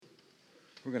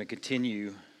We're going to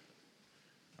continue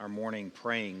our morning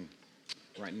praying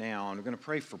right now, and we're going to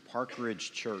pray for Park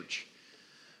Ridge Church.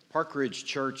 Park Ridge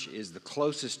Church is the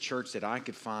closest church that I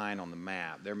could find on the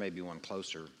map. There may be one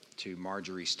closer to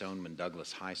Marjorie Stoneman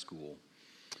Douglas High School.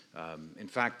 In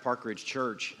fact, Park Ridge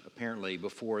Church, apparently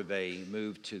before they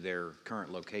moved to their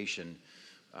current location,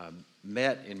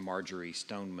 met in Marjorie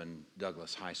Stoneman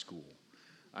Douglas High School.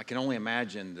 I can only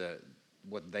imagine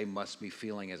what they must be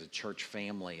feeling as a church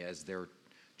family as they're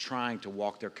trying to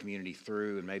walk their community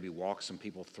through and maybe walk some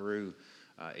people through,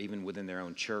 even within their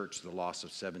own church, the loss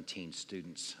of 17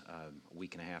 students a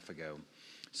week and a half ago.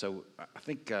 So I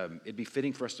think it'd be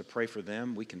fitting for us to pray for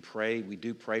them. We can pray. We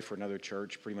do pray for another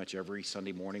church pretty much every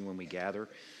Sunday morning when we gather.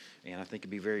 And I think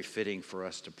it'd be very fitting for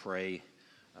us to pray,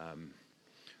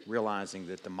 realizing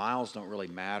that the miles don't really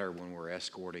matter when we're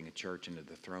escorting a church into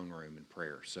the throne room in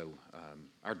prayer. So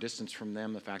our distance from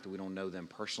them, the fact that we don't know them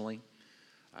personally,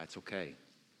 it's okay.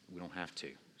 We don't have to.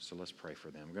 So let's pray for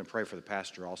them. We're going to pray for the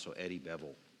pastor also, Eddie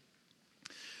Bevel.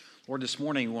 Lord, this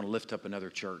morning we want to lift up another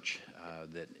church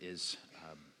that is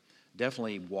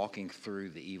definitely walking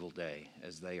through the evil day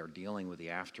as they are dealing with the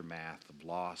aftermath of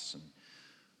loss and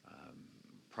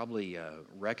probably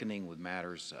reckoning with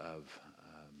matters of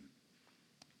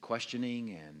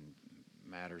questioning and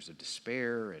matters of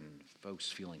despair and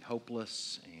folks feeling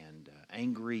hopeless and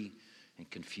angry and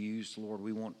confused. Lord,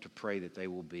 we want to pray that they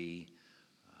will be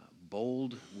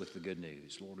bold with the good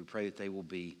news. Lord, we pray that they will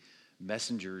be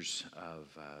messengers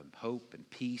of hope and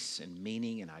peace and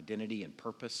meaning and identity and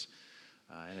purpose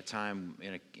in a time,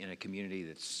 in a community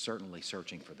that's certainly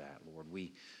searching for that. Lord,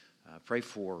 we pray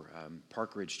for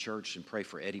Park Ridge Church and pray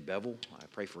for Eddie Bevel. I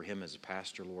pray for him as a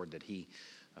pastor, Lord, that he,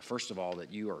 first of all,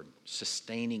 that you are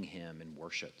sustaining him in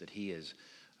worship, that he is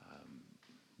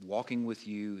walking with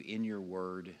you in your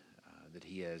word, that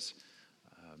he has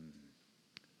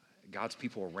God's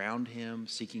people around him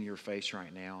seeking your face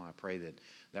right now. I pray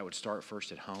that would start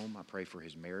first at home. I pray for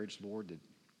his marriage, Lord, that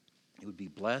he would be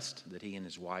blessed, that he and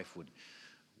his wife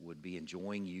would be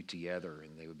enjoying you together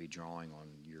and they would be drawing on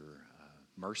your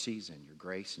mercies and your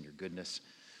grace and your goodness.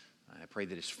 I pray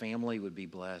that his family would be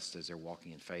blessed as they're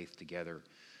walking in faith together.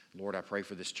 Lord, I pray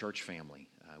for this church family.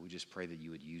 We just pray that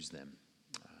you would use them.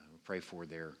 We pray for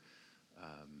their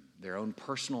own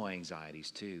personal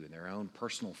anxieties too, and their own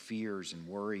personal fears and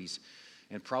worries,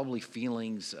 and probably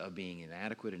feelings of being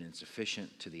inadequate and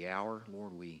insufficient to the hour.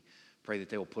 Lord, we pray that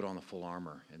they will put on the full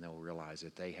armor and they'll realize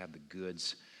that they have the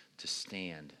goods to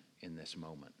stand in this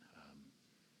moment.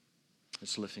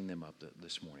 Just lifting them up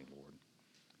this morning, Lord.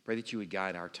 Pray that you would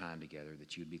guide our time together,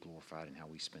 that you would be glorified in how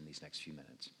we spend these next few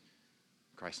minutes.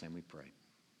 In Christ's name we pray.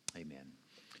 Amen.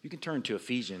 You can turn to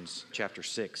Ephesians chapter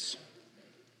 6.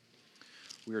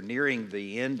 We are nearing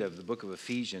the end of the book of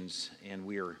Ephesians, and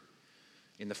we are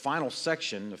in the final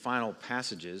section, the final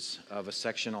passages of a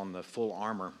section on the full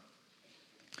armor.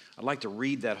 I'd like to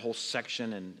read that whole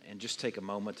section and just take a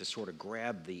moment to sort of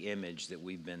grab the image that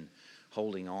we've been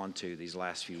holding on to these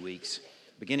last few weeks,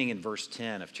 beginning in verse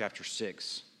 10 of chapter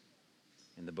 6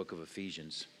 in the book of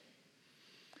Ephesians.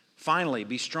 Finally,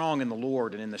 be strong in the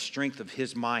Lord and in the strength of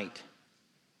his might.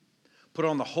 Put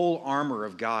on the whole armor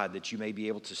of God that you may be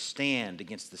able to stand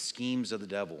against the schemes of the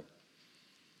devil.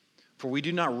 For we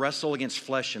do not wrestle against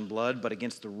flesh and blood, but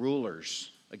against the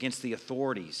rulers, against the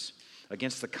authorities,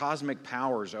 against the cosmic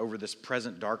powers over this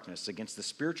present darkness, against the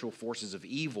spiritual forces of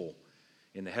evil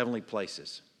in the heavenly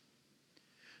places.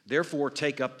 Therefore,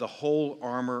 take up the whole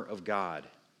armor of God,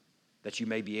 that you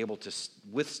may be able to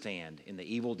withstand in the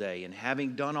evil day, and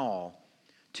having done all,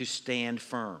 to stand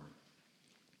firm.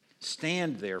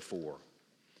 Stand, therefore,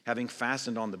 having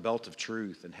fastened on the belt of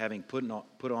truth, and having put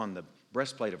on the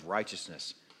breastplate of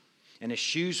righteousness, and as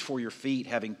shoes for your feet,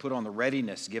 having put on the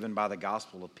readiness given by the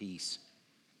gospel of peace.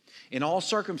 In all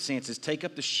circumstances, take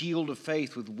up the shield of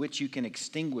faith with which you can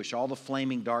extinguish all the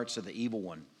flaming darts of the evil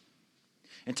one.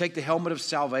 And take the helmet of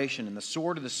salvation and the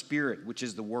sword of the Spirit, which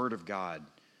is the word of God,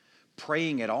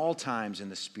 praying at all times in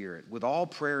the Spirit, with all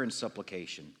prayer and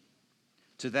supplication.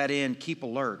 To that end, keep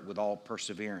alert with all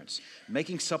perseverance,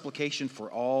 making supplication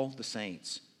for all the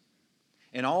saints,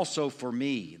 and also for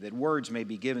me, that words may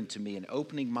be given to me in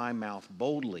opening my mouth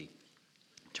boldly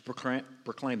to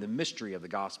proclaim the mystery of the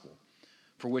gospel,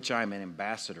 for which I am an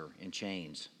ambassador in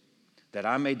chains, that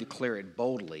I may declare it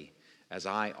boldly as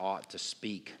I ought to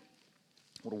speak.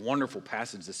 What a wonderful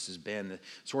passage this has been.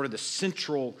 Sort of the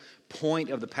central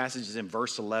point of the passage is in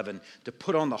verse 11, to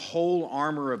put on the whole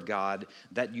armor of God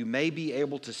that you may be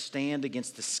able to stand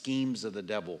against the schemes of the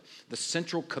devil. The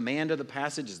central command of the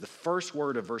passage is the first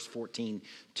word of verse 14,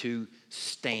 to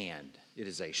stand. It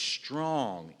is a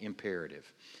strong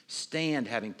imperative. Stand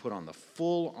having put on the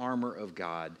full armor of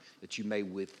God, that you may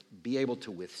be able to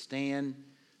withstand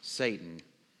Satan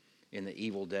in the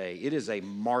evil day. It is a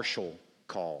martial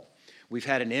call. We've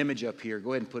had an image up here.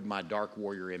 Go ahead and put my dark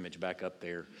warrior image back up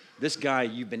there. This guy,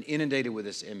 you've been inundated with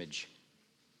this image.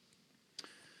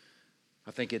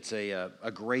 I think it's a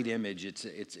great image. It's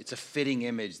a fitting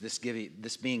image, this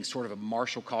being sort of a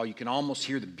martial call. You can almost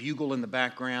hear the bugle in the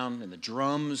background and the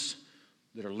drums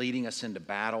that are leading us into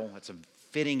battle. It's a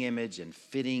fitting image and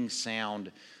fitting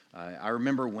sound. I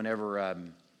remember whenever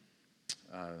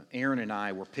Erin and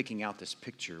I were picking out this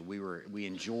picture, we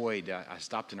enjoyed. I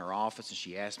stopped in her office and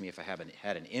she asked me if I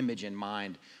had an image in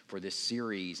mind for this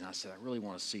series, and I said I really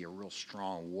want to see a real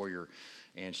strong warrior.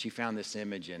 And she found this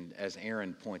image, and as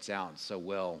Erin points out so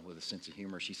well with a sense of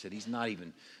humor, she said he's not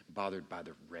even bothered by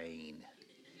the rain.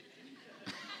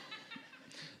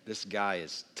 This guy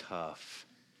is tough.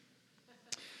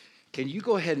 Can you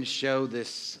go ahead and show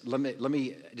this? Let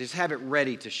me just have it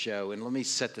ready to show, and let me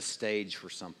set the stage for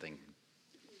something.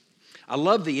 I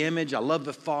love the image. I love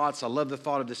the thoughts. I love the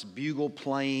thought of this bugle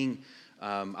playing.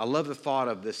 I love the thought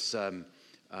of this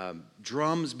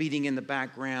drums beating in the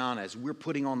background as we're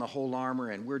putting on the whole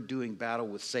armor and we're doing battle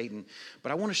with Satan.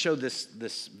 But I want to show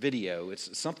this video.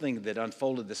 It's something that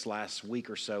unfolded this last week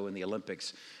or so in the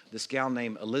Olympics. This gal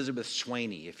named Elizabeth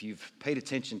Swaney. If you've paid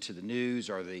attention to the news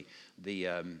or the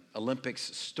Olympics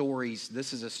stories,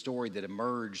 this is a story that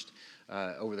emerged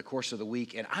over the course of the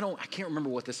week. And I can't remember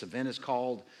what this event is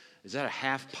called. Is that a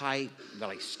half pipe?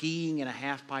 Like skiing in a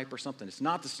half pipe or something? It's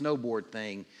not the snowboard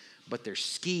thing, but they're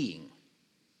skiing.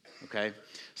 Okay,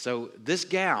 so this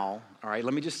gal, all right,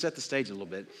 let me just set the stage a little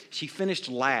bit. She finished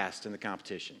last in the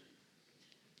competition,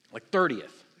 like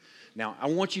 30th. Now, I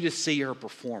want you to see her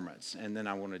performance, and then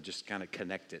I want to just kind of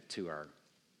connect it to our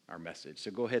message.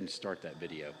 So go ahead and start that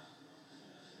video.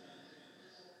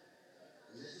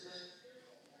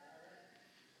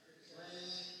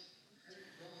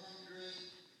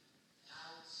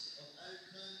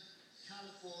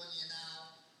 California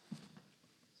now,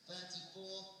 34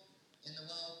 in the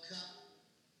World Cup,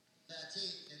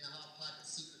 13th in the half pipe at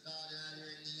Secret Garden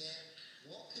earlier in the year.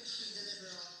 What could she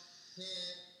deliver on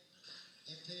here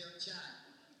in Pyeongchang?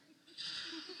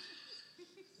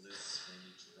 Liz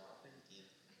Swaney dropping in,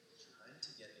 trying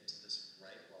to get into this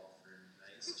right wall for a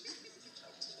nice, just really up to the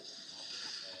top of the wall,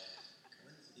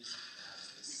 going for these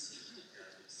pads, the safety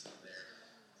guard we see there,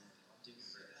 and opting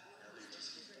for another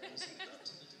just frozen up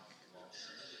to the top of the wall,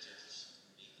 showing the judges she can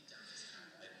make it down this half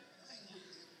pipe.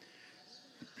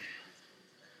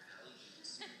 Alley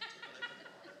oops to one at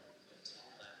the bottom, go to the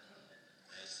left, and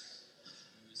a nice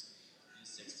use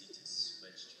 360 to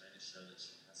switch, trying to show that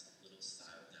she has a little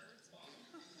style down at the bottom.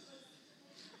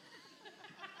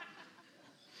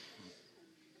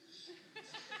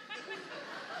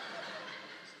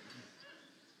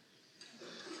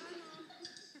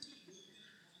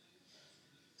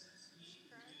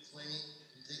 Swaney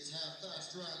completes her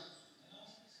first run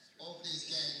of these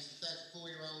games,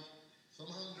 34-year-old from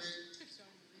Hungary.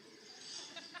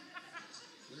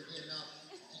 Will it be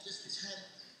enough to just tempt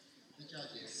the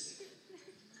judges?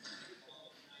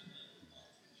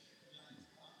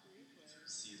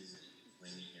 See the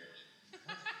Swaney here.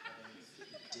 Having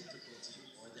the difficulty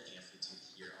or the amplitude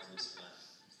here on this one.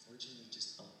 Unfortunately,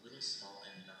 just a little small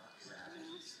and not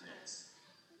grabbing these things.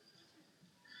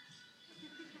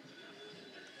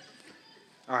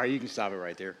 All right, you can stop it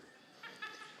right there.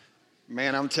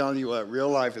 Man, I'm telling you what, real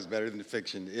life is better than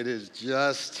fiction. It is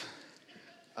just,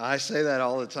 I say that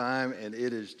all the time, and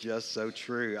it is just so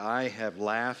true. I have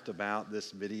laughed about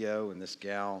this video and this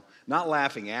gal, not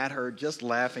laughing at her, just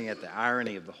laughing at the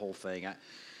irony of the whole thing.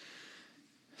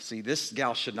 See, this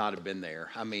gal should not have been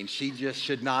there. I mean, she just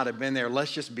should not have been there.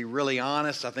 Let's just be really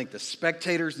honest. I think the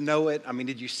spectators know it. I mean,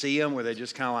 did you see them? Were they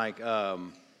just kind of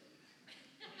like,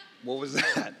 what was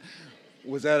that?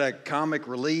 Was that a comic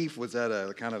relief? Was that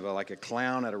a kind of like a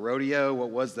clown at a rodeo? What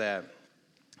was that?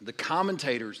 The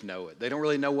commentators know it. They don't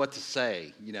really know what to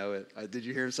say. You know, did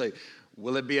you hear him say,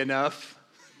 "Will it be enough?"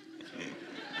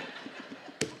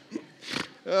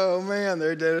 Oh man,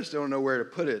 they just don't know where to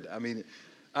put it. I mean,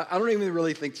 I don't even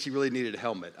really think she really needed a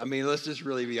helmet. I mean, let's just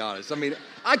really be honest. I mean,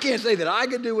 I can't say that I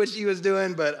could do what she was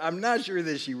doing, but I'm not sure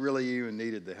that she really even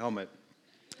needed the helmet.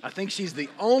 I think she's the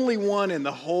only one in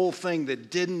the whole thing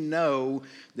that didn't know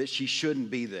that she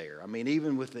shouldn't be there. I mean,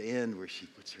 even with the end where she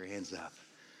puts her hands up.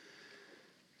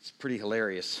 It's pretty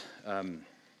hilarious.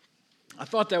 I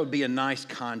thought that would be a nice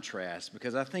contrast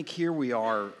because I think here we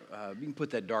are. You can put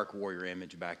that dark warrior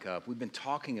image back up. We've been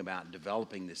talking about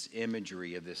developing this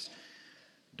imagery of this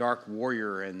dark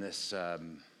warrior and this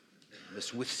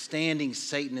withstanding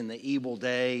Satan in the evil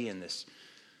day and this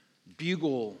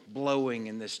bugle blowing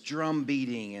and this drum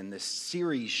beating and this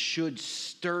series should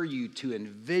stir you to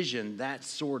envision that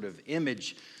sort of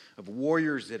image of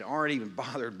warriors that aren't even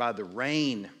bothered by the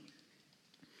rain.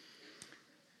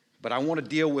 But I want to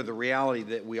deal with the reality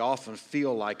that we often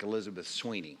feel like Elizabeth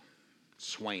Swaney.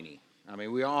 I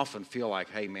mean, we often feel like,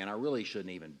 hey, man, I really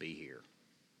shouldn't even be here.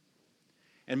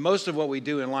 And most of what we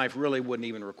do in life really wouldn't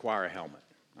even require a helmet.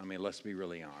 I mean, let's be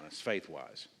really honest,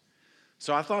 faith-wise.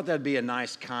 So I thought that'd be a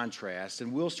nice contrast,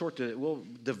 and we'll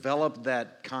develop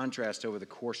that contrast over the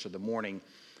course of the morning.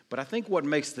 But I think what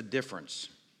makes the difference,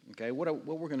 okay, what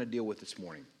we're going to deal with this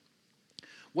morning,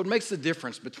 what makes the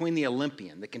difference between the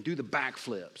Olympian that can do the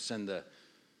backflips and the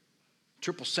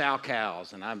triple sow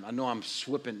cows, and I know I'm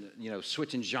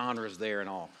switching genres there and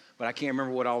all, but I can't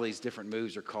remember what all these different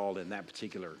moves are called in that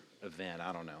particular event.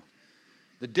 I don't know.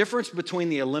 The difference between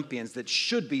the Olympians that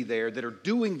should be there, that are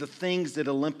doing the things that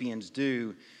Olympians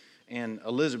do, and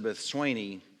Elizabeth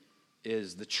Swaney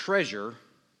is the treasure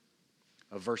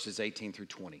of verses 18 through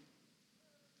 20.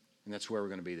 And that's where we're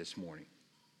going to be this morning.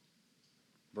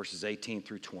 Verses 18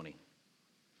 through 20.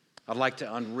 I would like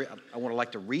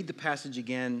to read the passage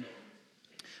again.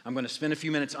 I'm going to spend a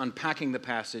few minutes unpacking the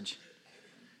passage,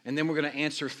 and then we're going to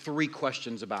answer 3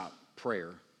 questions about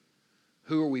prayer.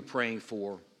 Who are we praying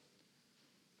for?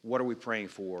 What are we praying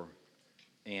for?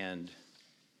 And,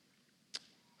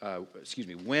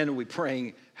 when are we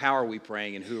praying? How are we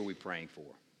praying? And who are we praying for?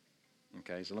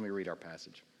 Okay, so let me read our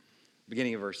passage.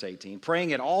 Beginning of verse 18.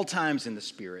 Praying at all times in the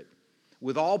Spirit,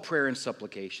 with all prayer and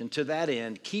supplication. To that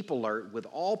end, keep alert with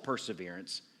all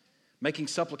perseverance, making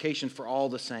supplication for all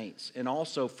the saints, and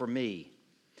also for me,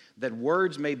 that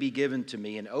words may be given to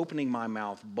me in opening my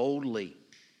mouth boldly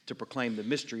to proclaim the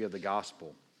mystery of the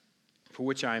gospel, for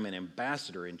which I am an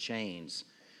ambassador in chains,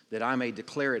 that I may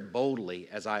declare it boldly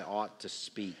as I ought to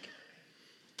speak.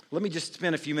 Let me just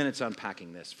spend a few minutes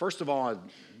unpacking this. First of all, I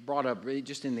brought up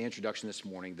just in the introduction this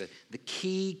morning the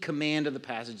key command of the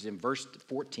passage in verse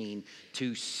 14,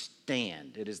 to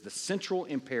stand. It is the central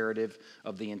imperative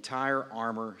of the entire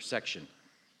armor section.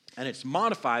 And it's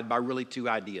modified by really 2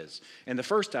 ideas. And the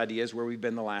first idea is where we've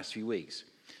been the last few weeks.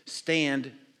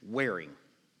 Stand wearing.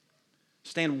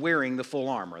 Stand wearing the full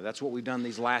armor. That's what we've done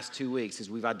these last 2 weeks, is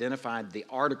we've identified the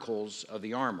articles of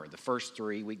the armor. The first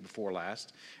 3, week before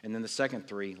last, and then the second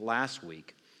 3, last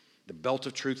week. The belt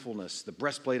of truthfulness, the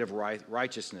breastplate of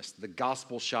righteousness, the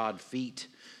gospel-shod feet,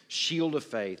 shield of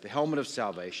faith, the helmet of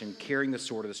salvation, carrying the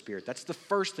sword of the Spirit. That's the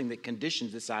first thing that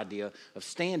conditions this idea of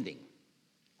standing.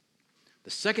 The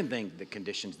second thing that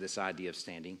conditions this idea of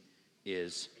standing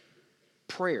is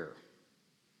prayer.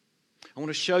 I want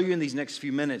to show you in these next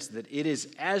few minutes that it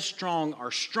is as strong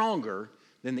or stronger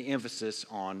than the emphasis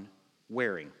on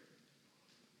wearing.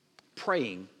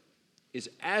 Praying is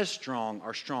as strong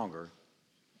or stronger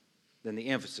than the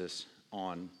emphasis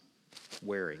on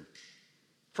wearing.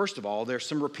 First of all, there's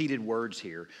some repeated words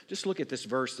here. Just look at this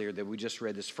verse there that we just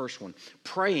read, this first one.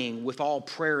 Praying with all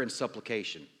prayer and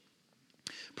supplication.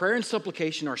 Prayer and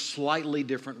supplication are slightly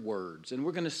different words, and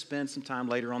we're going to spend some time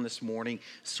later on this morning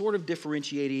sort of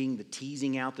differentiating,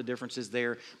 teasing out the differences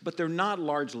there, but they're not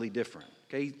largely different,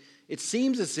 okay? It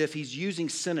seems as if he's using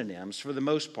synonyms for the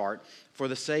most part for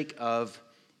the sake of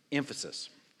emphasis.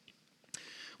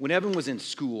 When Evan was in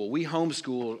school, we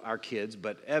homeschooled our kids,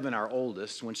 but Evan, our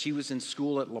oldest, when she was in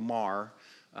school at Lamar,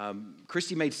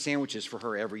 Christy made sandwiches for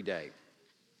her every day.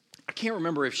 I can't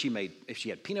remember if she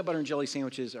had peanut butter and jelly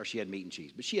sandwiches or she had meat and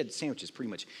cheese, but she had sandwiches pretty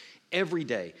much every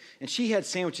day. And she had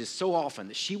sandwiches so often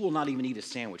that she will not even eat a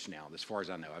sandwich now, as far as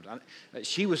I know.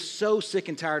 She was so sick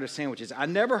and tired of sandwiches. I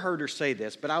never heard her say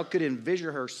this, but I could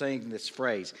envision her saying this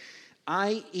phrase: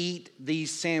 I eat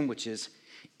these sandwiches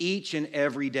each and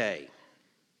every day.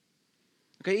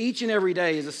 Okay, each and every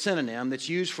day is a synonym that's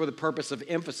used for the purpose of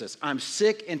emphasis. I'm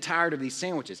sick and tired of these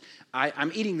sandwiches.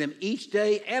 I'm eating them each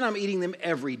day, and I'm eating them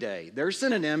every day. They're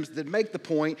synonyms that make the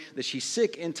point that she's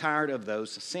sick and tired of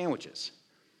those sandwiches.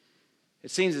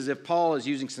 It seems as if Paul is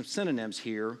using some synonyms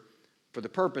here for the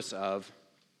purpose of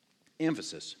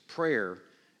emphasis, prayer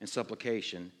and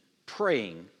supplication,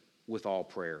 praying with all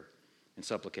prayer and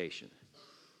supplication.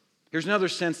 Here's another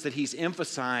sense that he's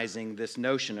emphasizing this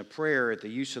notion of prayer at the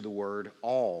use of the word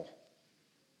all.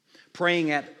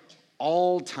 Praying at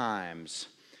all times,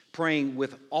 praying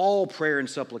with all prayer and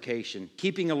supplication,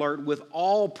 keeping alert with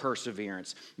all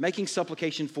perseverance, making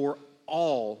supplication for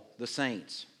all the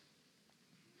saints.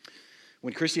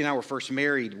 When Christy and I were first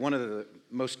married, one of the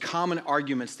most common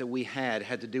arguments that we had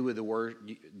to do with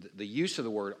the use of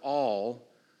the word all,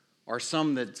 or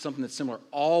something that's similar,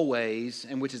 always,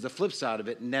 and which is the flip side of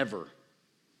it, never.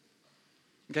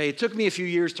 Okay, it took me a few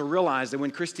years to realize that when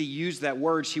Christy used that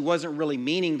word, she wasn't really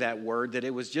meaning that word, that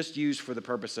it was just used for the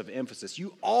purpose of emphasis.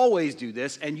 You always do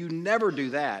this, and you never do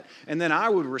that. And then I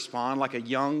would respond like a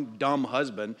young, dumb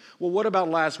husband, well, what about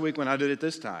last week when I did it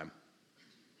this time?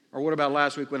 Or what about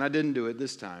last week when I didn't do it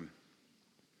this time?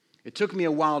 It took me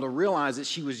a while to realize that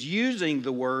she was using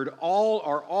the word all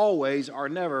or always or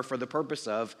never for the purpose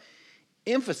of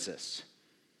emphasis.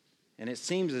 And it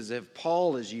seems as if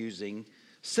Paul is using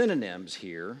synonyms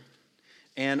here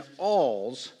and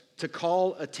alls to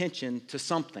call attention to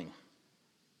something.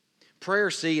 Prayer,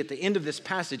 see, at the end of this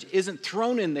passage isn't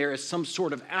thrown in there as some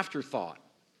sort of afterthought.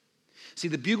 See,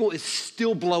 the bugle is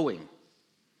still blowing.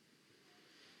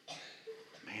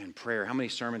 Man, prayer, how many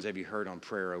sermons have you heard on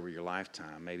prayer over your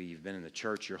lifetime? Maybe you've been in the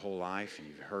church your whole life and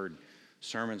you've heard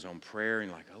sermons on prayer and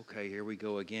you're like, okay, here we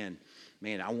go again.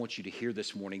 Man, I want you to hear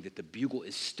this morning that the bugle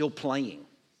is still playing.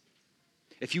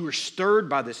 If you were stirred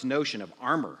by this notion of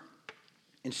armor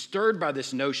and stirred by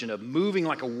this notion of moving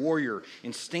like a warrior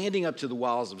and standing up to the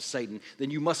wiles of Satan,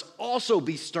 then you must also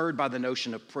be stirred by the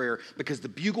notion of prayer because the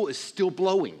bugle is still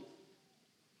blowing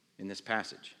in this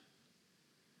passage.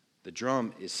 The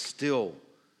drum is still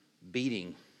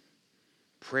beating.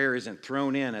 Prayer isn't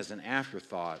thrown in as an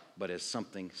afterthought, but as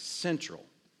something central,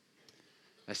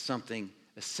 as something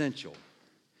essential,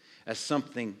 as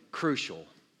something crucial,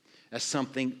 as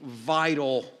something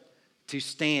vital to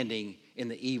standing in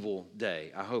the evil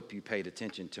day. I hope you paid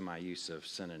attention to my use of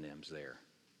synonyms there.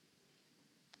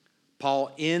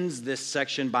 Paul ends this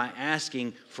section by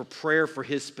asking for prayer for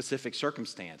his specific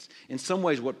circumstance. In some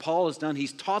ways, what Paul has done,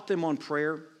 he's taught them on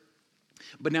prayer,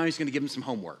 but now he's going to give them some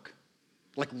homework.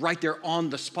 Like right there on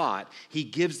the spot, he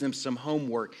gives them some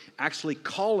homework, actually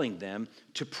calling them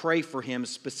to pray for him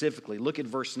specifically. Look at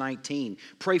verse 19.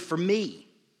 Pray for me.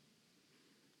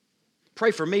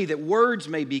 Pray for me that words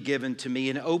may be given to me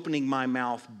in opening my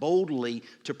mouth boldly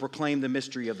to proclaim the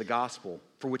mystery of the gospel,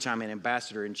 for which I'm an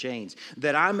ambassador in chains,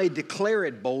 that I may declare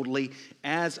it boldly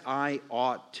as I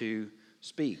ought to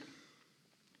speak.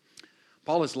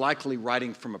 Paul is likely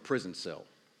writing from a prison cell.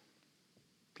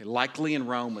 Likely in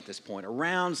Rome at this point,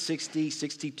 around 60,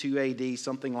 62 AD,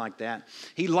 something like that.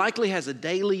 He likely has a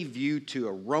daily view to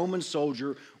a Roman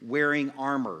soldier wearing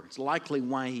armor. It's likely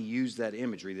why he used that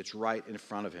imagery that's right in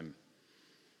front of him.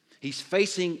 He's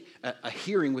facing a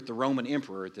hearing with the Roman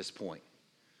emperor at this point.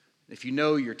 If you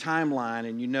know your timeline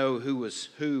and you know who was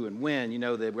who and when, you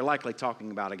know that we're likely talking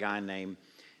about a guy named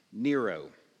Nero.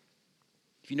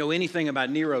 If you know anything about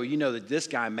Nero, you know that this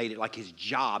guy made it like his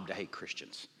job to hate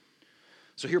Christians.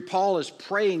 So here Paul is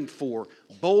praying for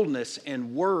boldness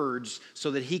and words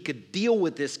so that he could deal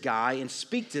with this guy and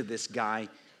speak to this guy,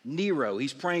 Nero.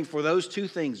 He's praying for those two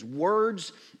things,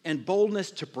 words and boldness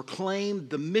to proclaim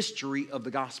the mystery of the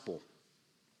gospel.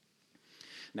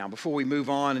 Now, before we move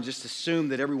on and just assume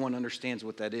that everyone understands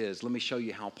what that is, let me show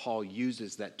you how Paul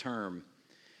uses that term,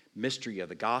 mystery of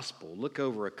the gospel. Look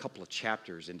over a couple of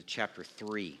chapters into chapter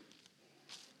 3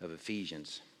 of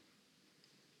Ephesians.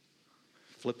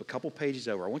 Flip a couple pages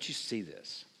over. I want you to see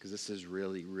this because this is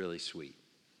really, really sweet.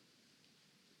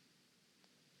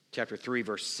 Chapter 3,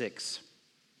 verse 6.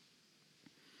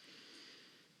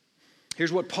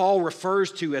 Here's what Paul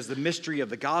refers to as the mystery of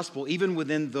the gospel, even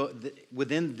within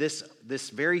this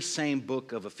very same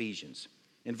book of Ephesians.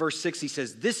 In verse 6, he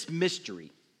says, this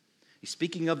mystery, he's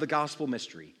speaking of the gospel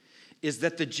mystery, is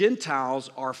that the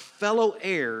Gentiles are fellow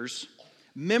heirs,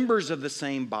 members of the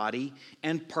same body,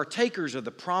 and partakers of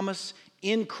the promise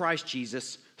in Christ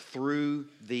Jesus through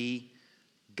the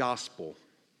gospel.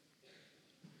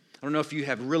 I don't know if you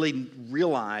have really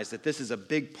realized that this is a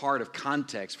big part of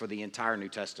context for the entire New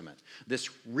Testament. This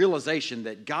realization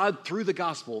that God, through the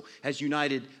gospel, has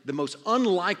united the most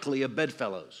unlikely of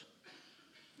bedfellows,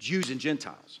 Jews and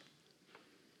Gentiles.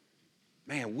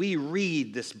 Man, we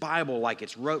read this Bible like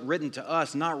it's written to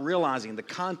us, not realizing the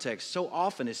context so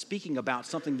often is speaking about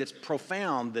something that's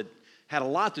profound that had a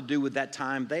lot to do with that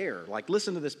time there. Like,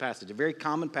 listen to this passage, a very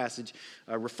common passage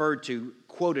referred to,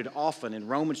 quoted often in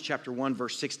Romans chapter 1,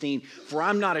 verse 16. For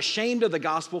I'm not ashamed of the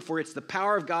gospel, for it's the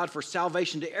power of God for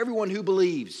salvation to everyone who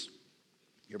believes.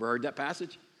 You ever heard that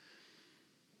passage?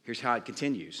 Here's how it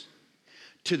continues.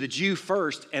 To the Jew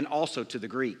first and also to the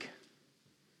Greek.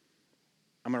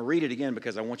 I'm going to read it again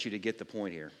because I want you to get the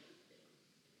point here.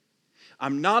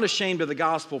 I'm not ashamed of the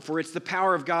gospel, for it's the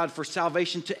power of God for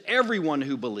salvation to everyone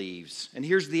who believes. And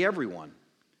here's the everyone.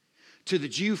 To the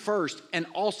Jew first and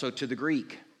also to the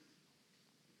Greek.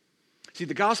 See,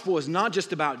 the gospel is not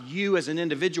just about you as an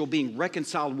individual being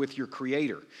reconciled with your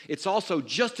Creator. It's also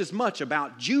just as much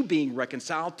about you being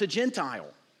reconciled to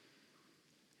Gentile.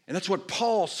 And that's what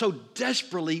Paul so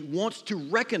desperately wants to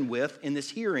reckon with in this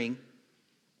hearing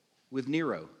with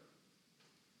Nero.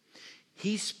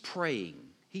 He's praying,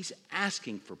 he's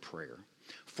asking for prayer,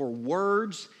 for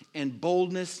words and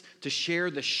boldness to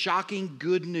share the shocking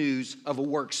good news of a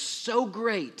work so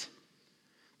great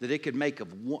that it could make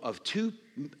of two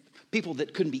people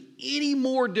that couldn't be any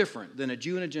more different than a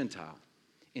Jew and a Gentile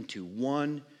into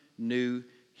one new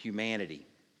humanity.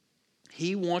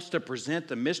 He wants to present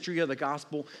the mystery of the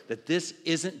gospel that this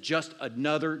isn't just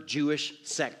another Jewish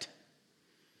sect.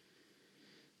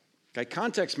 Okay,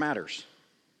 context matters.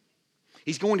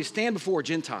 He's going to stand before a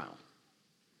Gentile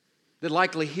that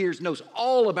likely knows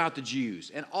all about the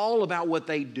Jews and all about what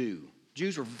they do.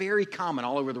 Jews were very common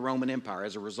all over the Roman Empire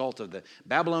as a result of the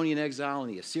Babylonian exile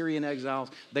and the Assyrian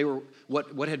exiles. They were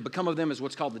what had become of them is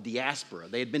what's called the diaspora.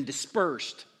 They had been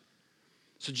dispersed.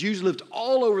 So Jews lived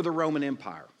all over the Roman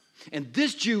Empire. And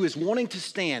this Jew is wanting to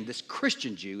stand, this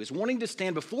Christian Jew is wanting to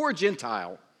stand before a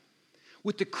Gentile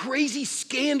with the crazy,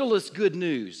 scandalous good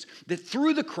news that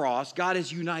through the cross, God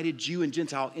has united Jew and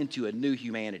Gentile into a new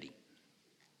humanity.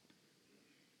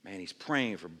 Man, he's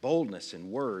praying for boldness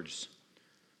and words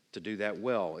to do that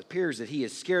well. It appears that he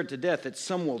is scared to death that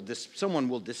someone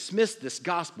will dismiss this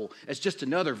gospel as just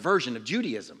another version of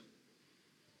Judaism.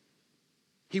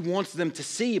 He wants them to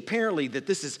see, apparently, that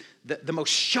this is the most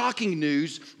shocking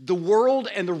news the world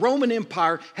and the Roman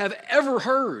Empire have ever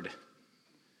heard.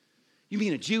 You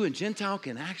mean a Jew and Gentile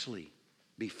can actually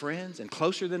be friends and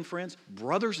closer than friends,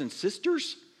 brothers and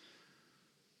sisters?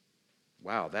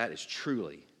 Wow, that is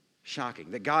truly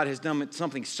shocking. That God has done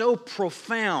something so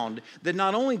profound that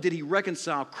not only did he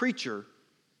reconcile creature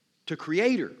to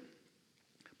creator,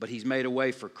 but he's made a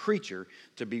way for creature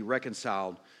to be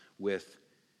reconciled with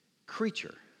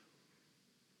creature.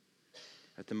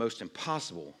 That the most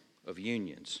impossible of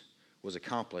unions was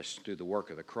accomplished through the work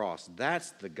of the cross.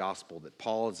 That's the gospel that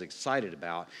Paul is excited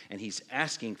about, and he's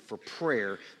asking for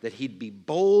prayer that he'd be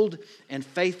bold and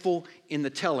faithful in the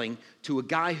telling to a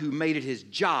guy who made it his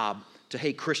job to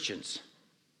hate Christians.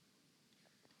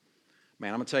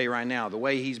 Man, I'm going to tell you right now, the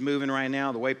way he's moving right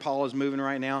now, the way Paul is moving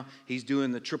right now, he's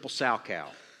doing the triple sow cow.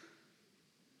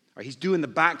 Or he's doing the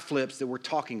backflips that we're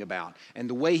talking about. And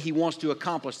the way he wants to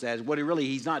accomplish that is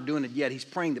he's not doing it yet. He's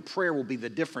praying that prayer will be the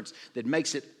difference that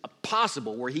makes it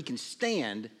possible where he can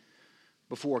stand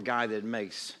before a guy that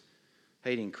makes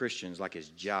hating Christians like his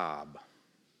job.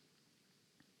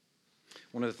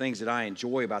 One of the things that I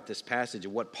enjoy about this passage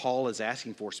of what Paul is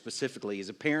asking for specifically is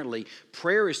apparently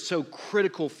prayer is so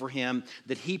critical for him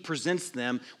that he presents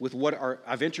them with what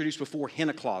I've introduced before,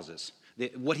 henna clauses.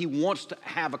 What he wants to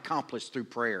have accomplished through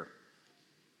prayer.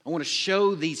 I want to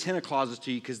show these henna clauses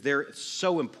to you because they're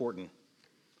so important.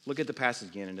 Look at the passage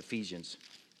again in Ephesians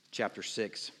chapter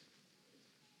 6.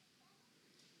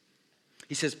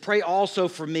 He says, pray also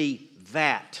for me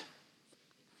that.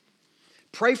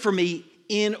 Pray for me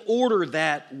in order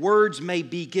that words may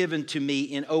be given to me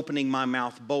in opening my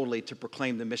mouth boldly to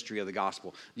proclaim the mystery of the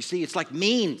gospel. You see, it's like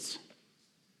means.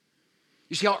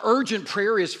 You see how urgent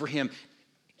prayer is for him.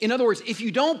 In other words, if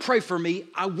you don't pray for me,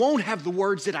 I won't have the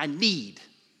words that I need.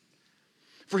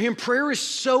 For him, prayer is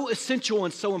so essential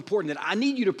and so important that I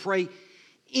need you to pray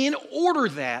in order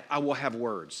that I will have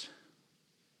words.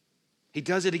 He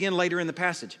does it again later in the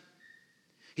passage.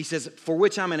 He says, for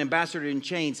which I'm an ambassador in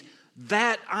chains,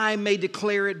 that I may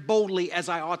declare it boldly as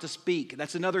I ought to speak.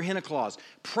 That's another henna clause.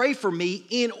 Pray for me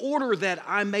in order that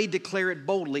I may declare it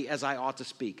boldly as I ought to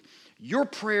speak. Your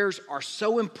prayers are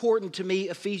so important to me,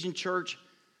 Ephesian church,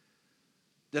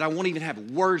 that I won't even have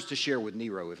words to share with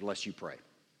Nero unless you pray.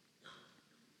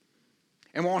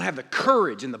 And won't have the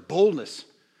courage and the boldness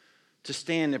to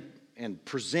stand and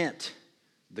present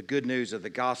the good news of the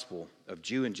gospel of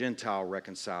Jew and Gentile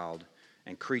reconciled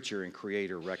and creature and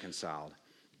creator reconciled.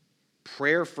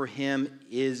 Prayer for him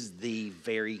is the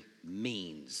very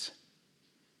means.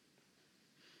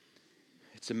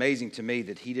 It's amazing to me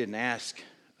that he didn't ask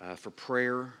for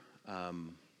prayer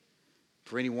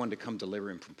for anyone to come deliver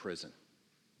him from prison.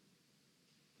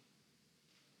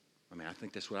 I mean, I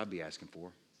think that's what I'd be asking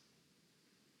for.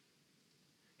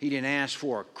 He didn't ask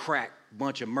for a crack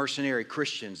bunch of mercenary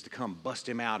Christians to come bust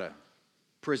him out of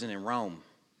prison in Rome.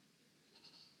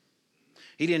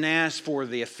 He didn't ask for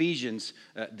the Ephesians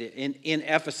in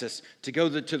Ephesus to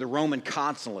go to the Roman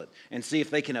consulate and see if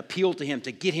they can appeal to him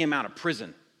to get him out of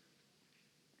prison.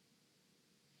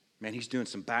 Man, he's doing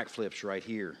some backflips right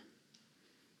here.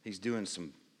 He's doing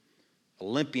some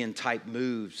Olympian-type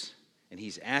moves. And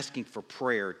he's asking for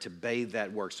prayer to bathe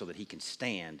that work so that he can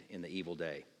stand in the evil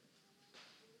day.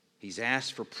 He's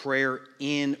asked for prayer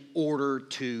in order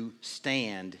to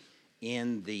stand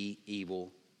in the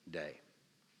evil day.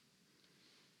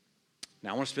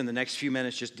 Now, I want to spend the next few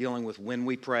minutes just dealing with when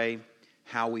we pray,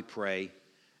 how we pray,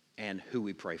 and who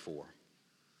we pray for.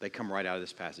 They come right out of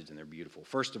this passage, and they're beautiful.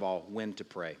 First of all, when to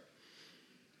pray.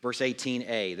 Verse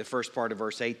 18a, the first part of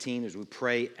verse 18 is we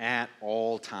pray at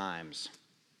all times.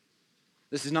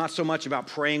 This is not so much about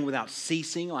praying without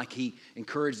ceasing like he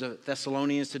encouraged the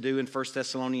Thessalonians to do in 1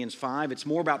 Thessalonians 5. It's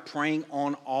more about praying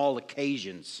on all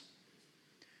occasions.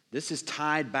 This is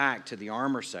tied back to the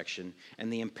armor section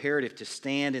and the imperative to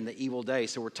stand in the evil day.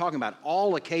 So we're talking about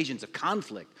all occasions of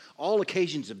conflict, all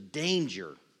occasions of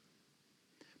danger.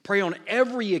 Pray on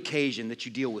every occasion that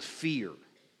you deal with fear.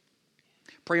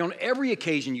 Pray on every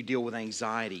occasion you deal with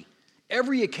anxiety.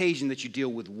 Every occasion that you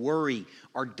deal with worry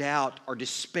or doubt or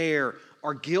despair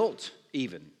or guilt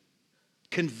even.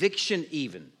 Conviction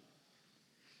even.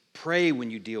 Pray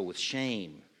when you deal with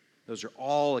shame. Those are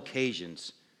all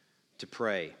occasions to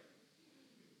pray.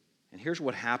 And here's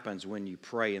what happens when you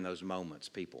pray in those moments,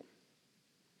 people.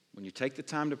 When you take the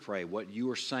time to pray, what you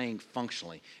are saying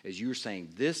functionally is you are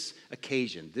saying, this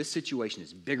occasion, this situation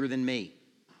is bigger than me.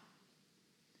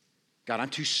 God, I'm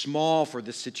too small for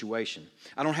this situation.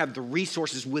 I don't have the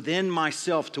resources within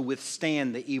myself to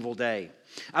withstand the evil day.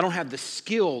 I don't have the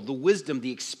skill, the wisdom,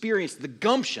 the experience, the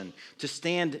gumption to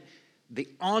stand the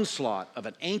onslaught of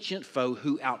an ancient foe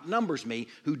who outnumbers me,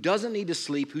 who doesn't need to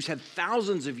sleep, who's had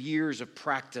thousands of years of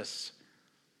practice.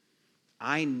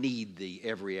 I need thee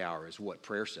every hour is what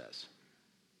prayer says.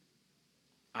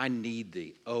 I need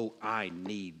thee. Oh, I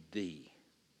need thee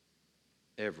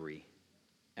every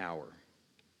hour.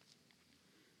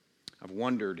 I've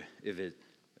wondered if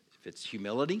it's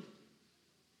humility.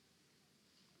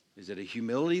 Is it a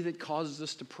humility that causes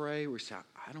us to pray? We say,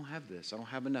 I don't have this. I don't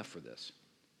have enough for this.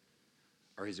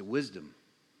 Or is it wisdom?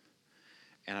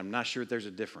 And I'm not sure if there's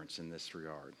a difference in this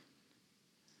regard.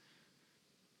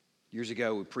 Years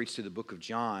ago, we preached through the book of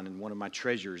John, and one of my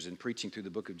treasures in preaching through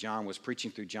the book of John was preaching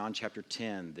through John chapter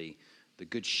 10, the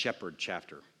Good Shepherd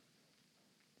chapter.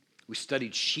 We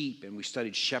studied sheep, and we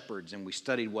studied shepherds, and we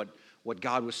studied what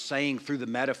God was saying through the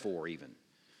metaphor even.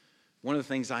 One of the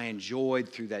things I enjoyed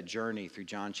through that journey through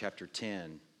John chapter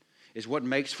 10 is what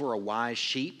makes for a wise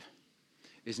sheep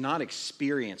is not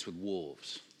experience with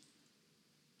wolves,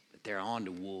 that they're on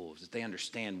to wolves, that they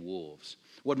understand wolves.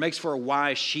 What makes for a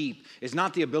wise sheep is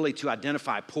not the ability to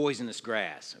identify poisonous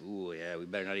grass. Ooh, yeah, we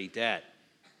better not eat that.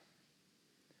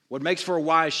 What makes for a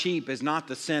wise sheep is not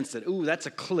the sense that, ooh, that's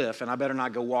a cliff and I better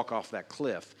not go walk off that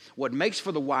cliff. What makes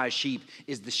for the wise sheep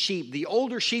is the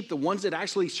older sheep, the ones that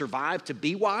actually survive to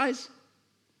be wise,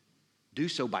 do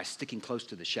so by sticking close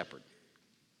to the shepherd.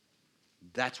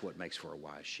 That's what makes for a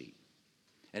wise sheep.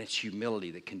 And it's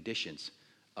humility that conditions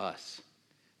us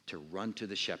to run to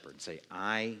the shepherd and say,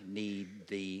 I need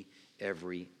thee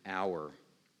every hour.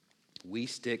 We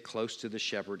stick close to the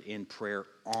shepherd in prayer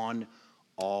on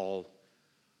all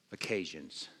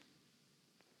occasions.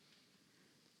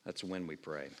 That's when we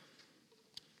pray.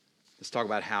 Let's talk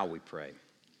about how we pray.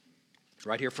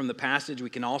 Right here from the passage,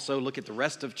 we can also look at the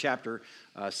rest of chapter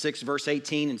 6, verse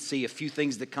 18, and see a few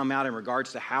things that come out in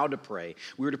regards to how to pray.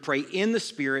 We are to pray in the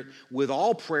Spirit with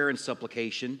all prayer and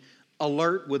supplication,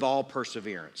 alert with all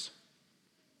perseverance.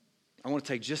 I want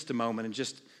to take just a moment and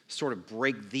just sort of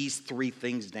break these three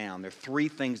things down. There are three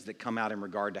things that come out in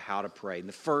regard to how to pray. And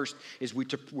the first is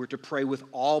we're to pray with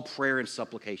all prayer and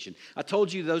supplication. I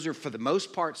told you those are, for the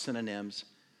most part, synonyms.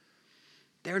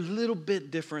 They're a little bit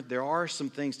different. There are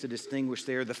some things to distinguish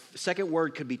there. The second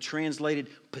word could be translated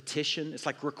petition. It's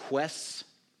like requests.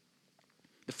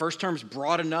 The first term is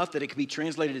broad enough that it could be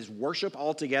translated as worship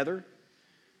altogether.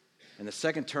 And the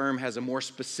second term has a more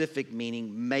specific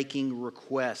meaning, making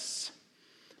requests.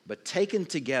 But taken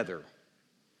together,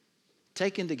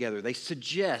 they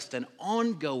suggest an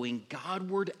ongoing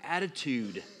Godward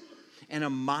attitude and a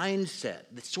mindset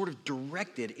that's sort of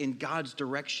directed in God's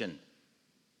direction.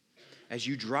 As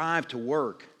you drive to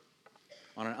work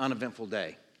on an uneventful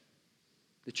day,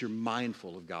 that you're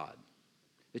mindful of God,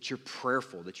 that you're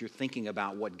prayerful, that you're thinking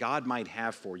about what God might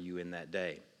have for you in that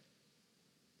day.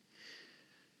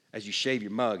 As you shave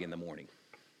your mug in the morning,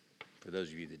 for those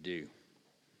of you that do,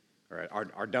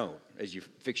 or don't, as you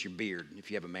fix your beard,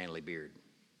 if you have a manly beard.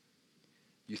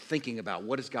 You're thinking about,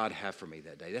 what does God have for me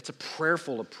that day? That's a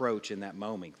prayerful approach in that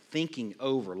moment, thinking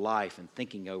over life and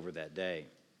thinking over that day.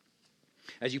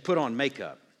 As you put on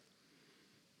makeup,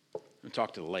 I'm going to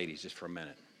talk to the ladies just for a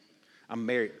minute. I'm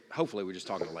married. Hopefully we're just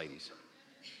talking to ladies.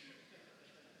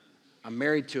 I'm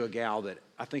married to a gal that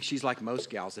I think she's like most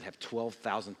gals that have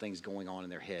 12,000 things going on in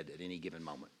their head at any given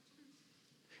moment.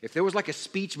 If there was like a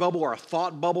speech bubble or a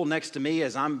thought bubble next to me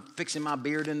as I'm fixing my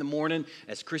beard in the morning,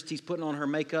 as Christy's putting on her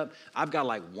makeup, I've got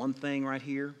like one thing right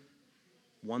here,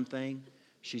 one thing,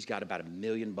 she's got about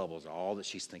 1,000,000 bubbles, all that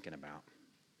she's thinking about.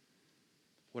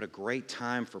 What a great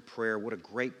time for prayer. What a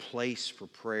great place for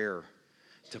prayer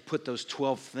to put those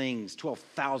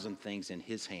 12,000 things in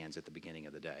his hands at the beginning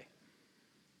of the day.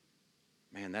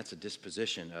 Man, that's a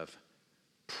disposition of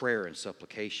prayer and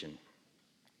supplication.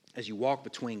 As you walk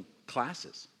between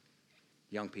classes,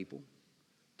 young people,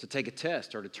 to take a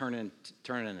test or to turn in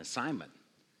an assignment,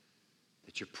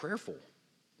 that you're prayerful,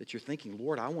 that you're thinking,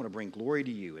 Lord, I want to bring glory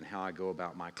to you in how I go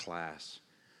about my class.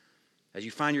 As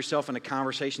you find yourself in a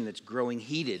conversation that's growing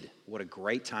heated, what a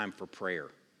great time for prayer.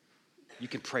 You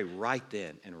can pray right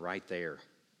then and right there.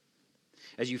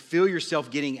 As you feel yourself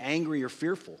getting angry or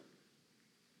fearful,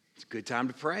 it's a good time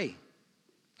to pray,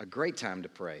 a great time to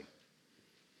pray.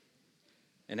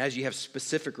 And as you have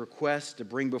specific requests to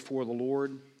bring before the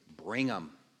Lord, bring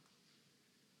them.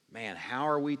 Man, how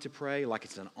are we to pray? Like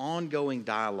it's an ongoing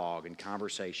dialogue and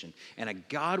conversation and a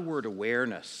Godward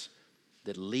awareness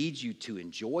that leads you to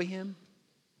enjoy him,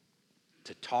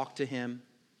 to talk to him,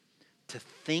 to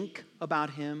think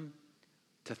about him,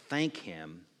 to thank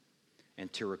him,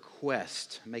 and to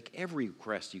make every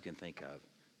request you can think of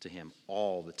to him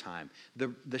all the time.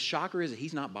 The shocker is that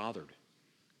he's not bothered.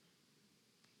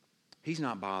 He's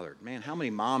not bothered. Man, how many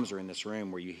moms are in this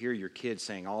room where you hear your kids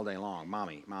saying all day long,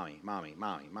 mommy, mommy, mommy,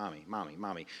 mommy, mommy, mommy,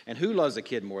 mommy. And who loves a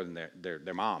kid more than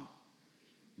their mom?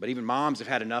 But even moms have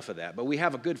had enough of that. But we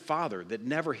have a good father that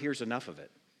never hears enough of it.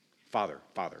 Father,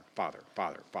 father, father,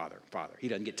 father, father, father. He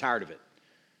doesn't get tired of it.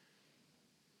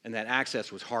 And that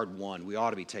access was hard won. We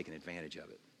ought to be taking advantage of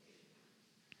it.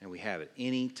 And we have it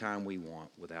any time we want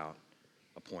without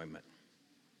appointment.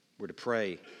 We're to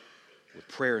pray with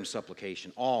prayer and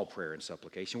supplication, all prayer and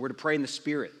supplication. We're to pray in the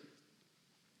Spirit.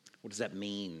 What does that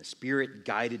mean? The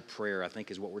Spirit-guided prayer, I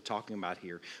think, is what we're talking about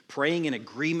here. Praying in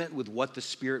agreement with what the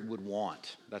Spirit would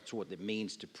want. That's what it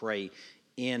means to pray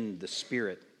in the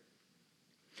Spirit.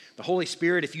 The Holy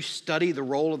Spirit, if you study the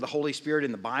role of the Holy Spirit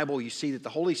in the Bible, you see that the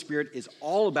Holy Spirit is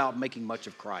all about making much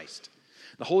of Christ.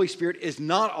 The Holy Spirit is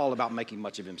not all about making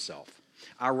much of himself.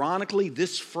 Ironically,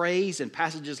 this phrase and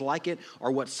passages like it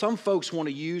are what some folks want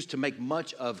to use to make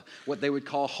much of what they would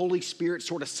call Holy Spirit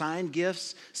sort of sign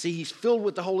gifts. See, he's filled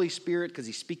with the Holy Spirit because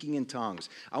he's speaking in tongues.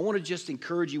 I want to just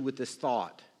encourage you with this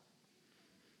thought.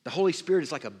 The Holy Spirit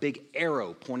is like a big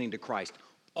arrow pointing to Christ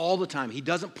all the time. He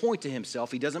doesn't point to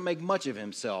himself. He doesn't make much of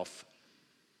himself.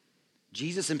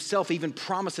 Jesus himself even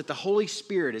promised that the Holy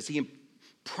Spirit, as he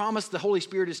promised the Holy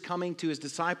Spirit is coming to his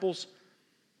disciples,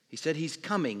 he said he's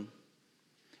coming.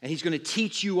 And he's going to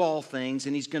teach you all things,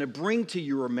 and he's going to bring to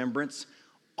your remembrance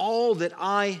all that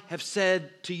I have said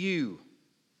to you.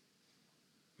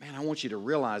 Man, I want you to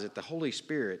realize that the Holy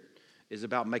Spirit is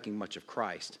about making much of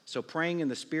Christ. So praying in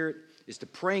the Spirit is to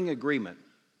praying agreement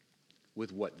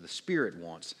with what the Spirit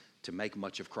wants to make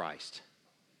much of Christ.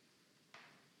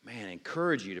 Man, I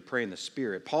encourage you to pray in the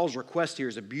Spirit. Paul's request here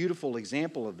is a beautiful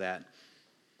example of that.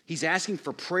 He's asking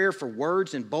for prayer for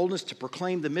words and boldness to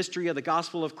proclaim the mystery of the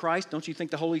gospel of Christ. Don't you think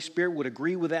the Holy Spirit would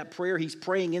agree with that prayer? He's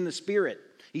praying in the Spirit.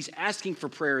 He's asking for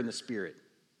prayer in the Spirit.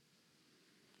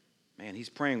 Man, he's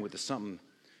praying for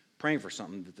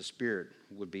something that the Spirit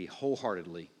would be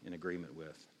wholeheartedly in agreement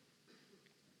with.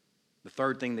 The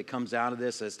third thing that comes out of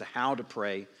this as to how to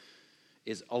pray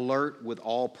is alert with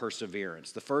all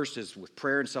perseverance. The first is with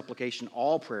prayer and supplication,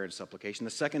 all prayer and supplication.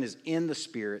 The second is in the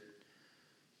Spirit.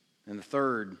 And the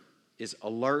third is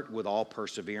alert with all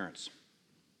perseverance.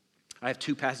 I have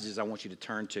two passages I want you to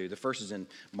turn to. The first is in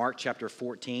Mark chapter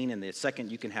 14, and the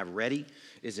second you can have ready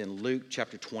is in Luke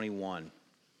chapter 21.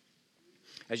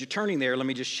 As you're turning there, let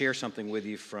me just share something with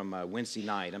you from Wednesday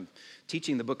night. I'm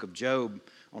teaching the book of Job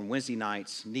on Wednesday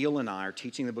nights. Neil and I are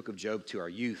teaching the book of Job to our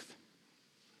youth.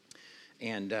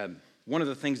 And one of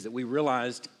the things that we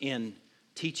realized in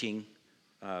teaching,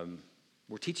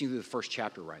 we're teaching through the first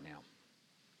chapter right now.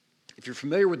 If you're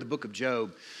familiar with the book of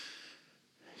Job,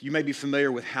 you may be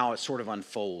familiar with how it sort of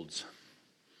unfolds.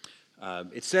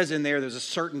 It says in there's a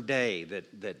certain day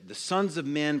that the sons of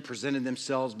men presented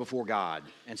themselves before God,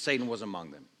 and Satan was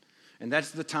among them. And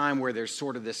that's the time where there's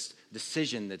sort of this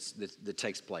decision that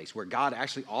takes place, where God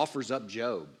actually offers up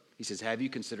Job. He says, have you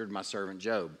considered my servant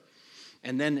Job?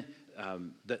 And then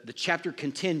the chapter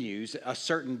continues, a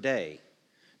certain day.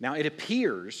 Now it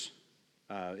appears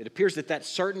that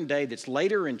certain day that's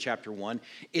later in chapter 1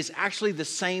 is actually the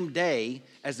same day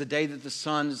as the day that the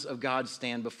sons of God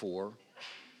stand before,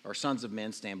 or sons of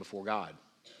men stand before God.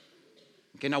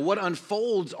 Okay, now what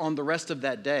unfolds on the rest of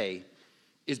that day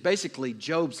is basically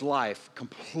Job's life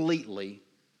completely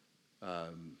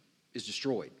is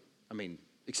destroyed. I mean,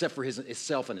 except for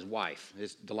himself and his wife,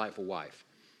 his delightful wife.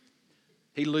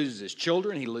 He loses his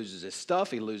children, he loses his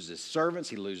stuff, he loses his servants,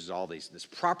 he loses all this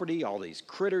property, all these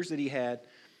critters that he had.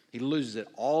 He loses it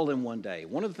all in one day.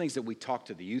 One of the things that we talked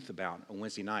to the youth about on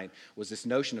Wednesday night was this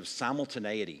notion of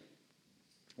simultaneity.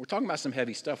 We're talking about some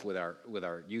heavy stuff with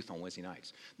our youth on Wednesday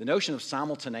nights. The notion of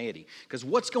simultaneity. Because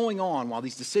what's going on while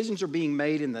these decisions are being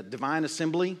made in the divine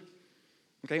assembly,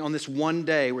 okay, on this one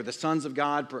day where the sons of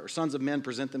God, or sons of men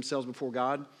present themselves before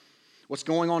God, what's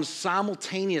going on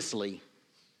simultaneously,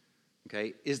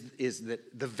 okay, is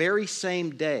that the very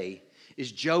same day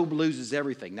is Job loses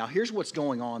everything. Now, here's what's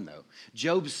going on, though.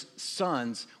 Job's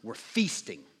sons were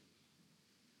feasting.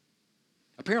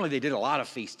 Apparently, they did a lot of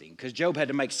feasting because Job had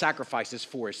to make sacrifices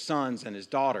for his sons and his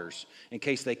daughters in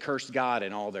case they cursed God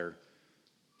in all their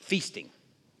feasting.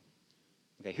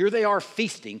 Okay, here they are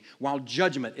feasting while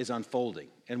judgment is unfolding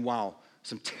and while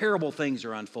some terrible things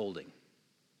are unfolding.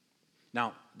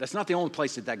 Now, that's not the only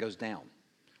place that goes down.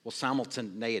 Well,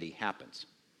 simultaneity happens.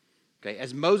 Okay,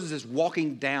 as Moses is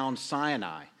walking down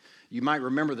Sinai, you might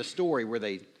remember the story where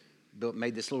they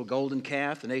made this little golden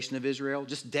calf, the nation of Israel,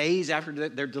 just days after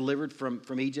they're delivered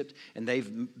from Egypt, and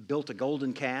they've built a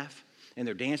golden calf, and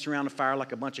they're dancing around the fire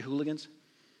like a bunch of hooligans.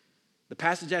 The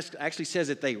passage actually says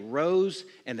that they rose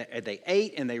and they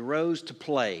ate and they rose to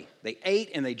play. They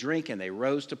ate and they drank and they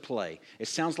rose to play. It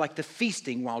sounds like the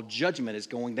feasting while judgment is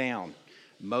going down.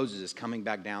 Moses is coming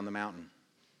back down the mountain.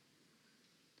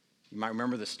 You might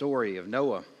remember the story of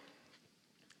Noah.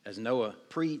 As Noah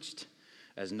preached,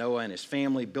 as Noah and his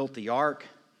family built the ark,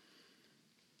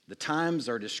 the times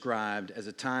are described as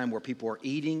a time where people are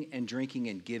eating and drinking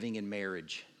and giving in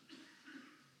marriage.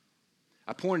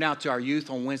 I pointed out to our youth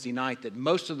on Wednesday night that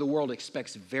most of the world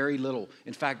expects very little,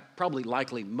 in fact, probably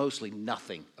likely mostly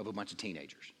nothing of a bunch of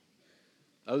teenagers,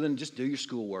 other than just do your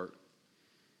schoolwork.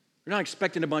 We're not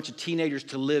expecting a bunch of teenagers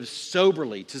to live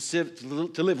soberly,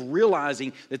 to live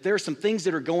realizing that there are some things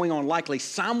that are going on likely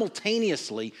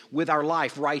simultaneously with our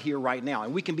life right here, right now.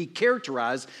 And we can be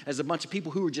characterized as a bunch of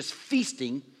people who are just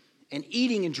feasting and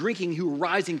eating and drinking, who are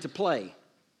rising to play.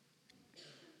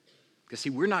 Because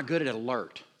see, we're not good at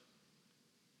alert.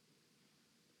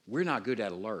 We're not good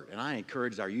at alert. And I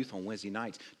encourage our youth on Wednesday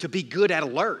nights to be good at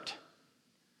alert,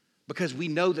 because we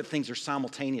know that things are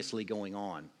simultaneously going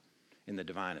on in the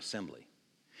divine assembly.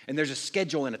 And there's a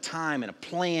schedule and a time and a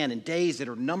plan and days that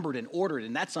are numbered and ordered,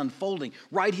 and that's unfolding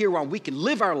right here while we can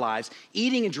live our lives,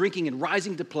 eating and drinking and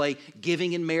rising to play,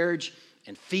 giving in marriage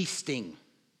and feasting.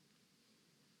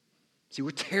 See,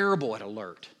 we're terrible at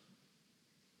alert.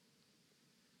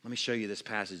 Let me show you this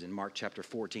passage in Mark chapter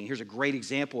 14. Here's a great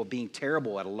example of being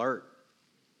terrible at alert.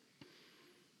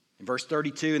 In verse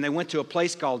 32, and they went to a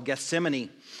place called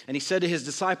Gethsemane, and he said to his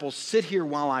disciples, "Sit here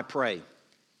while I pray."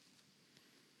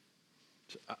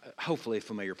 Hopefully a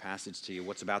familiar passage to you,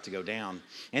 what's about to go down.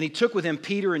 And he took with him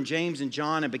Peter and James and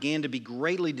John and began to be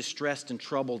greatly distressed and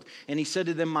troubled. And he said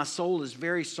to them, "My soul is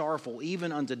very sorrowful,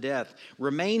 even unto death.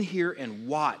 Remain here and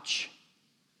watch."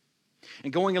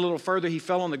 And going a little further, he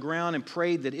fell on the ground and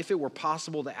prayed that if it were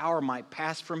possible, the hour might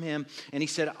pass from him. And he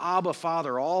said, "Abba,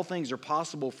 Father, all things are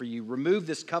possible for you. Remove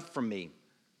this cup from me.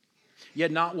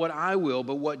 Yet not what I will,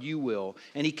 but what you will."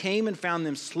 And he came and found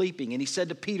them sleeping. And he said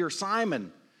to Peter,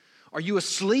 "Simon, are you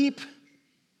asleep?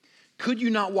 Could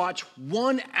you not watch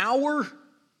 1 hour?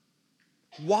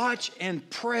 Watch and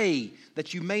pray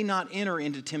that you may not enter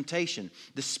into temptation.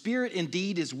 The spirit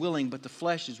indeed is willing, but the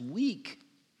flesh is weak."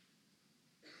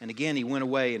 And again he went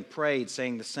away and prayed,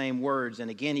 saying the same words.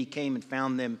 And again he came and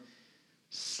found them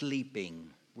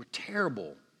sleeping. We're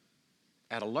terrible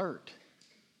at alert.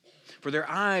 For their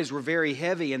eyes were very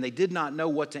heavy, and they did not know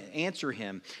what to answer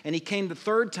him. And he came the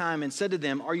third time and said to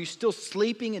them, "Are you still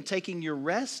sleeping and taking your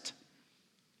rest?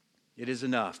 It is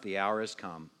enough, the hour has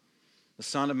come. The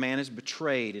Son of Man is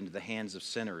betrayed into the hands of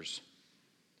sinners.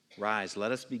 Rise,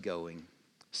 let us be going.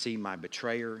 See, my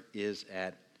betrayer is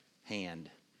at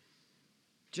hand."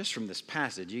 Just from this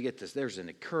passage, you get this. There's an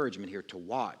encouragement here to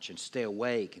watch and stay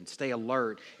awake and stay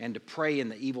alert and to pray in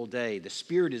the evil day. The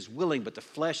spirit is willing, but the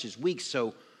flesh is weak,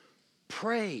 so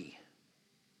pray.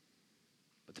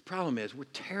 But the problem is we're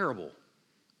terrible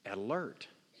at alert.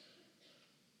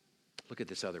 Look at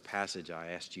this other passage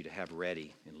I asked you to have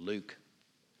ready in Luke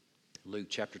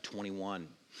chapter 21.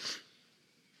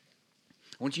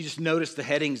 I want you to just notice the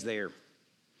headings there.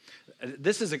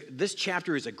 This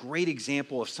chapter is a great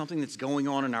example of something that's going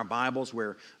on in our Bibles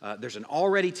where there's an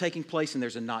already taking place and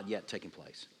there's a not yet taking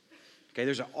place. Okay,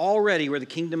 there's an already where the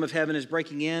kingdom of heaven is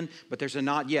breaking in, but there's a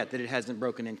not yet that it hasn't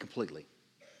broken in completely.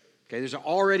 Okay, there's an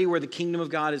already where the kingdom of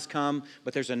God has come,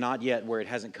 but there's a not yet where it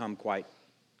hasn't come quite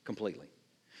completely.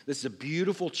 This is a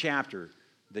beautiful chapter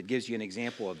that gives you an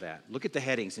example of that. Look at the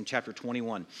headings in chapter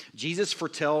 21. Jesus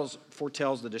foretells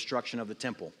the destruction of the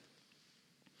temple.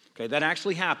 Okay, that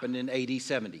actually happened in AD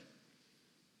 70.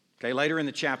 Okay, later in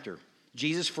the chapter,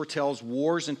 Jesus foretells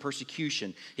wars and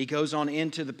persecution. He goes on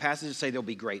into the passage to say there'll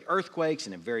be great earthquakes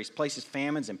and in various places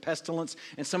famines and pestilence,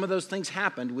 and some of those things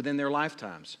happened within their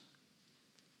lifetimes.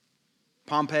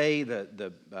 Pompeii,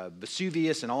 the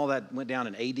Vesuvius, and all that went down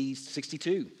in AD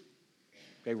 62.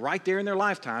 Okay, right there in their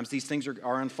lifetimes, these things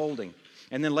are unfolding.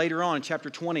 And then later on in chapter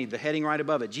 20, the heading right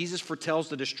above it, Jesus foretells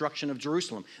the destruction of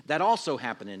Jerusalem. That also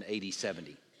happened in AD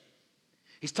 70.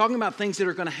 He's talking about things that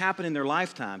are going to happen in their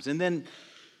lifetimes. And then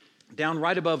down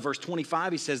right above verse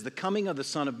 25, he says, the coming of the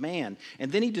Son of Man.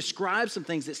 And then he describes some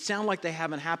things that sound like they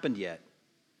haven't happened yet.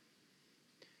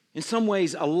 In some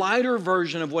ways, a lighter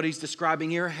version of what he's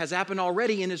describing here has happened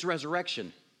already in his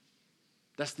resurrection.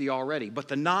 That's the already. But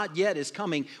the not yet is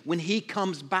coming when he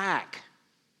comes back.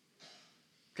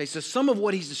 Okay, so some of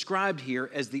what he's described here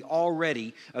as the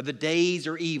already are the days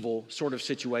or evil sort of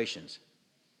situations.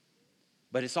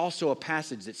 But it's also a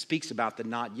passage that speaks about the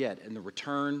not yet and the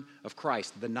return of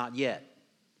Christ, the not yet.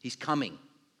 He's coming.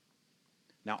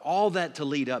 Now, all that to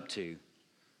lead up to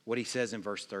what he says in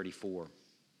verse 34.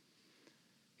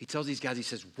 He tells these guys, he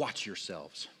says, watch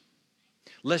yourselves,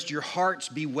 lest your hearts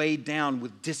be weighed down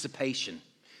with dissipation.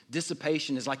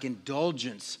 Dissipation is like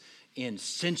indulgence in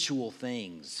sensual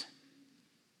things.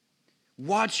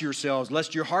 Watch yourselves,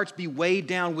 lest your hearts be weighed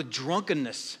down with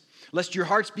drunkenness, lest your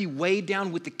hearts be weighed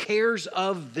down with the cares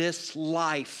of this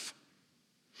life,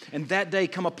 and that day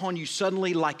come upon you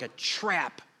suddenly like a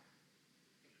trap.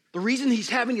 The reason he's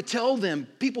having to tell them,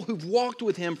 people who've walked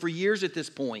with him for years at this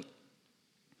point,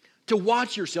 to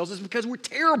watch yourselves is because we're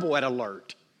terrible at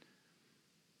alert.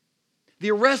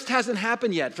 The arrest hasn't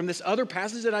happened yet from this other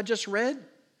passage that I just read.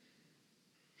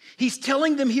 He's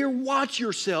telling them here, watch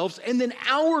yourselves, and then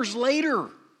hours later,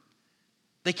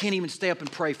 they can't even stay up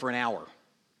and pray for an hour.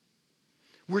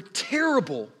 We're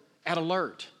terrible at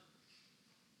alert.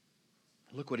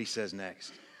 Look what he says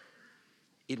next.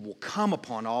 It will come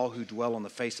upon all who dwell on the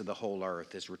face of the whole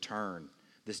earth, his return,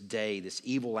 this day, this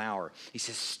evil hour. He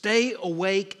says, stay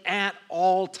awake at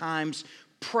all times,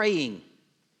 praying.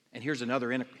 And here's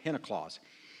another hint clause.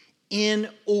 In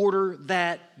order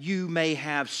that you may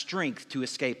have strength to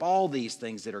escape all these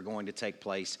things that are going to take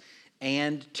place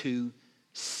and to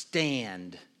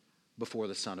stand before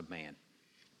the Son of Man.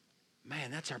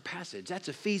 Man, that's our passage. That's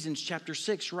Ephesians chapter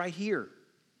 6 right here.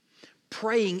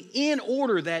 Praying in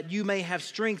order that you may have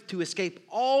strength to escape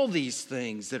all these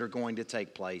things that are going to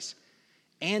take place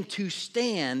and to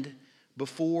stand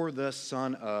before the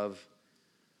Son of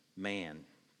Man.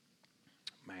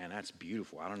 Man, that's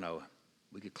beautiful. I don't know.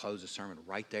 We could close the sermon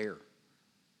right there.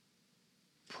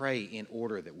 Pray in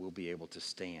order that we'll be able to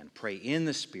stand. Pray in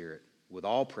the Spirit with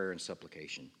all prayer and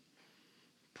supplication.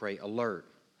 Pray alert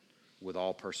with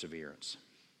all perseverance.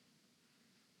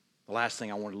 The last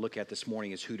thing I want to look at this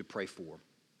morning is who to pray for.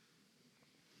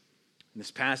 In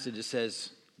this passage, it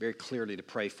says very clearly to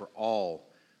pray for all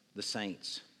the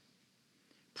saints.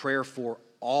 Prayer for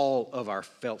all of our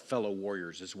fellow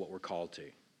warriors is what we're called to.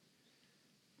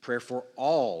 Prayer for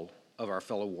all of our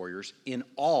fellow warriors in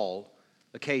all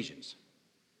occasions.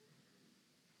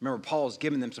 Remember, Paul's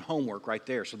giving them some homework right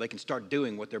there so they can start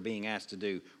doing what they're being asked to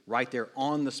do right there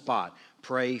on the spot.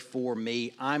 Pray for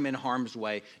me. I'm in harm's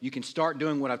way. You can start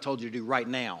doing what I've told you to do right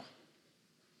now.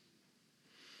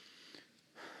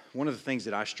 One of the things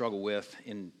that I struggle with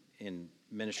in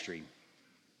ministry,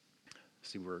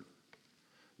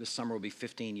 this summer will be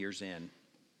 15 years in.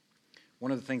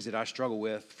 One of the things that I struggle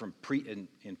with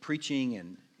in preaching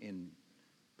and in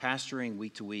pastoring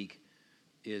week to week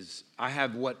is I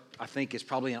have what I think is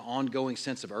probably an ongoing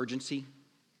sense of urgency,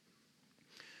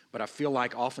 but I feel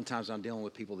like oftentimes I'm dealing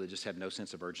with people that just have no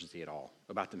sense of urgency at all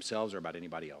about themselves or about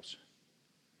anybody else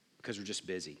because we're just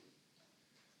busy.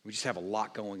 We just have a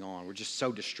lot going on. We're just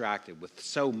so distracted with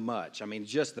so much. I mean,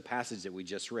 just the passage that we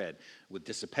just read with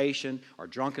dissipation or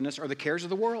drunkenness or the cares of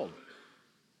the world.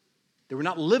 That we're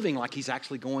not living like he's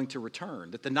actually going to return,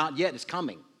 that the not yet is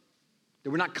coming, that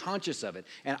we're not conscious of it.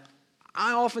 And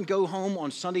I often go home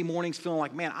on Sunday mornings feeling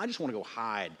like, man, I just want to go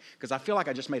hide because I feel like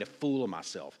I just made a fool of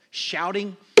myself.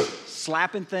 Shouting,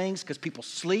 slapping things because people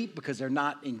sleep, because they're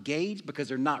not engaged, because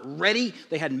they're not ready.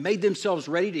 They hadn't made themselves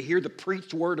ready to hear the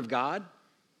preached word of God.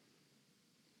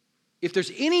 If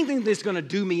there's anything that's going to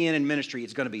do me in ministry,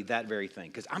 it's going to be that very thing.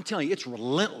 Because I'm telling you, it's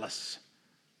relentless.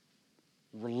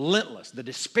 Relentless. The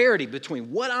disparity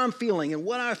between what I'm feeling and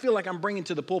what I feel like I'm bringing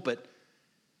to the pulpit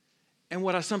and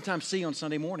what I sometimes see on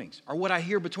Sunday mornings or what I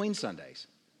hear between Sundays.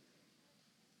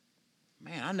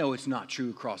 Man, I know it's not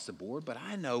true across the board, but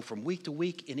I know from week to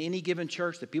week in any given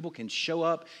church that people can show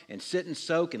up and sit and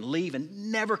soak and leave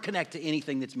and never connect to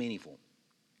anything that's meaningful.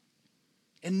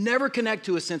 And never connect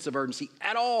to a sense of urgency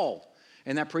at all.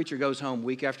 And that preacher goes home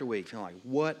week after week feeling like,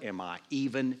 what am I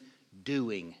even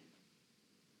doing?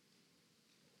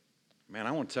 Man,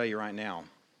 I want to tell you right now,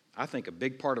 I think a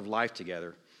big part of life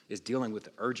together is dealing with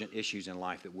the urgent issues in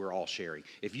life that we're all sharing.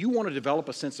 If you want to develop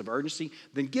a sense of urgency,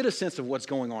 then get a sense of what's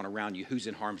going on around you, who's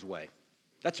in harm's way.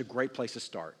 That's a great place to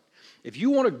start. If you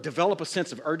want to develop a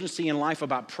sense of urgency in life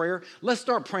about prayer, let's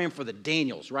start praying for the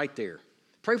Daniels right there.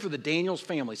 Pray for the Daniels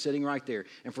family sitting right there,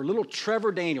 and for little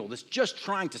Trevor Daniel that's just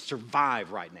trying to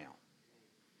survive right now.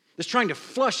 That's trying to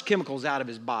flush chemicals out of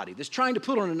his body. That's trying to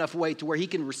put on enough weight to where he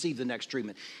can receive the next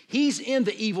treatment. He's in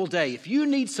the evil day. If you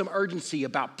need some urgency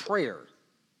about prayer,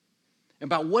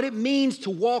 about what it means to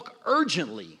walk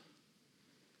urgently,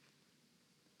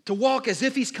 to walk as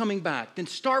if he's coming back, then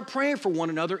start praying for one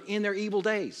another in their evil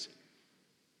days.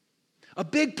 A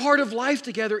big part of life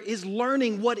together is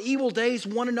learning what evil days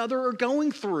one another are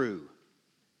going through.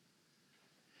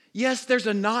 Yes, there's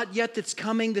a not yet that's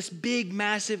coming, this big,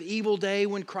 massive evil day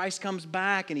when Christ comes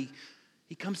back and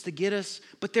he comes to get us.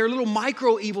 But there are little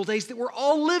micro evil days that we're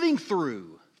all living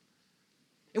through.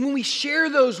 And when we share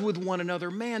those with one another,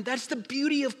 man, that's the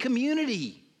beauty of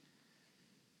community.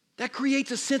 That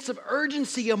creates a sense of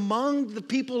urgency among the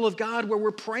people of God where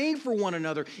we're praying for one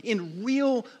another in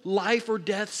real life or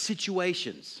death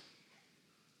situations.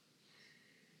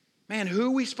 Man, who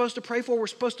are we supposed to pray for? We're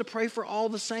supposed to pray for all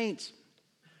the saints.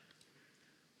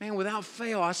 Man, without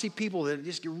fail, I see people that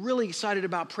just get really excited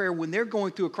about prayer when they're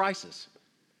going through a crisis.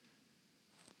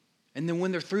 And then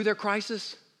when they're through their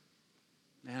crisis,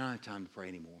 man, I don't have time to pray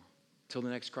anymore until the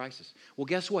next crisis. Well,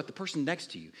 guess what? The person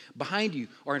next to you, behind you,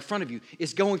 or in front of you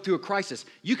is going through a crisis.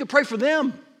 You can pray for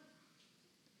them.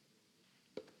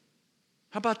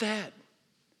 How about that?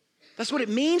 That's what it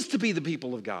means to be the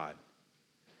people of God.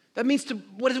 That means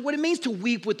what it means to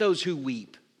weep with those who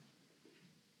weep.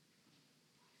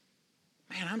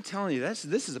 Man, I'm telling you, this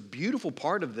is a beautiful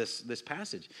part of this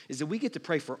passage, is that we get to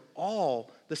pray for all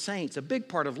the saints. A big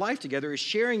part of life together is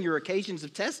sharing your occasions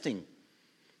of testing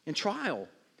and trial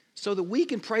so that we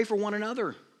can pray for one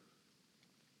another.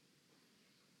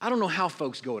 I don't know how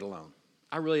folks go it alone.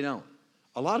 I really don't.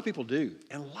 A lot of people do,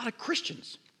 and a lot of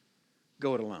Christians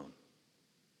go it alone.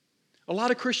 A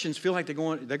lot of Christians feel like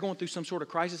they're going through some sort of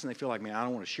crisis, and they feel like, man, I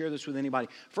don't want to share this with anybody.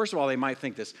 First of all, they might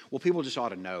think this, well, people just ought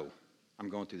to know I'm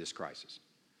going through this crisis.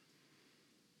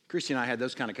 Christy and I had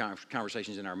those kind of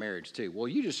conversations in our marriage too. Well,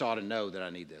 you just ought to know that I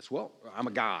need this. Well, I'm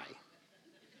a guy.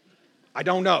 I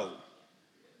don't know.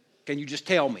 Can you just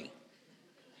tell me?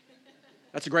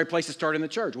 That's a great place to start in the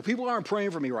church. Well, people aren't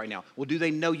praying for me right now. Well, do they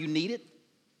know you need it?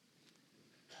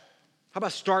 How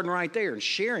about starting right there and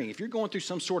sharing? If you're going through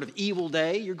some sort of evil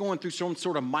day, you're going through some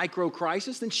sort of micro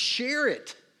crisis, then share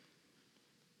it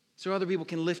so other people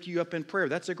can lift you up in prayer.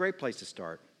 That's a great place to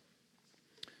start.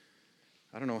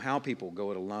 I don't know how people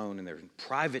go it alone in their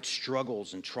private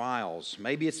struggles and trials.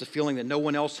 Maybe it's the feeling that no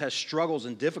one else has struggles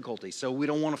and difficulties, so we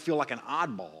don't want to feel like an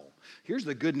oddball. Here's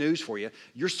the good news for you.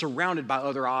 You're surrounded by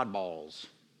other oddballs.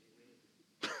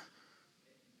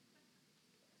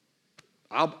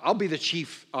 I'll be the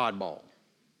chief oddball.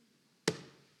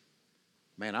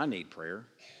 Man, I need prayer.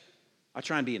 I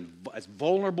try and be as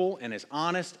vulnerable and as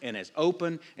honest and as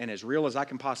open and as real as I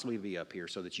can possibly be up here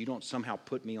so that you don't somehow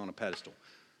put me on a pedestal.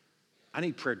 I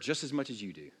need prayer just as much as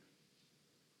you do.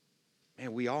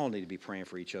 Man, we all need to be praying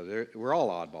for each other. We're all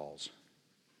oddballs.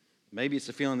 Maybe it's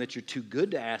the feeling that you're too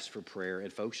good to ask for prayer,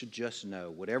 and folks should just know,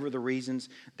 whatever the reasons,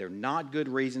 they're not good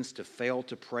reasons to fail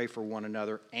to pray for one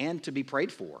another and to be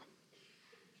prayed for.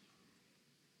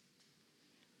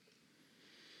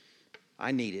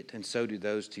 I need it, and so do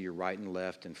those to your right and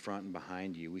left and front and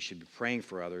behind you. We should be praying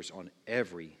for others on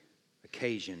every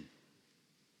occasion.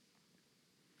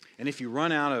 And if you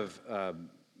run out of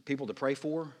people to pray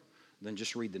for, then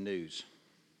just read the news.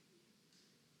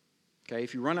 Okay,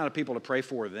 if you run out of people to pray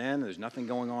for then, there's nothing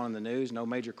going on in the news, no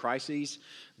major crises,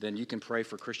 then you can pray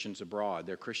for Christians abroad.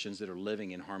 They're Christians that are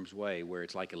living in harm's way, where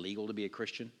it's like illegal to be a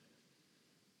Christian,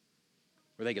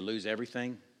 where they could lose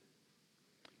everything.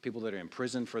 People that are in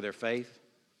prison for their faith.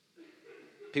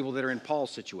 People that are in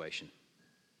Paul's situation.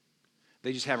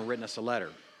 They just haven't written us a letter.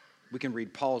 We can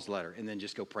read Paul's letter and then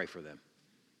just go pray for them.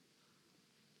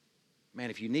 Man,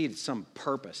 if you need some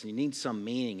purpose and you need some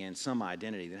meaning and some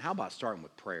identity, then how about starting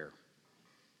with prayer?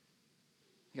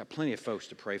 You got plenty of folks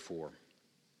to pray for.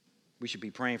 We should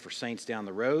be praying for saints down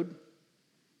the road,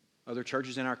 other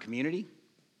churches in our community,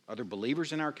 other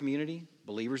believers in our community,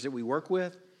 believers that we work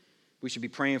with, We should be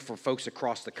praying for folks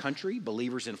across the country,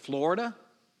 believers in Florida.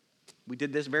 We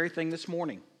did this very thing this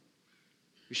morning.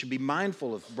 We should be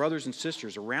mindful of brothers and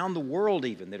sisters around the world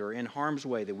even that are in harm's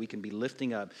way that we can be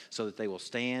lifting up so that they will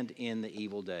stand in the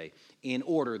evil day, in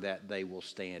order that they will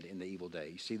stand in the evil day.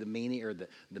 You see the meaning or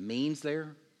the means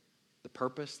there? The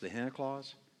purpose, the hina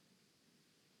clause?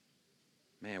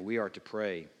 Man, we are to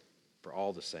pray for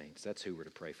all the saints. That's who we're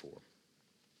to pray for.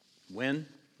 When?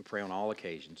 We pray on all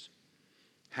occasions.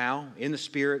 How? In the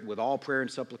Spirit, with all prayer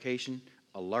and supplication,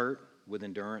 alert, with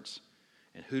endurance.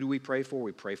 And who do we pray for?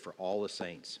 We pray for all the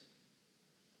saints.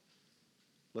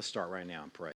 Let's start right now and pray.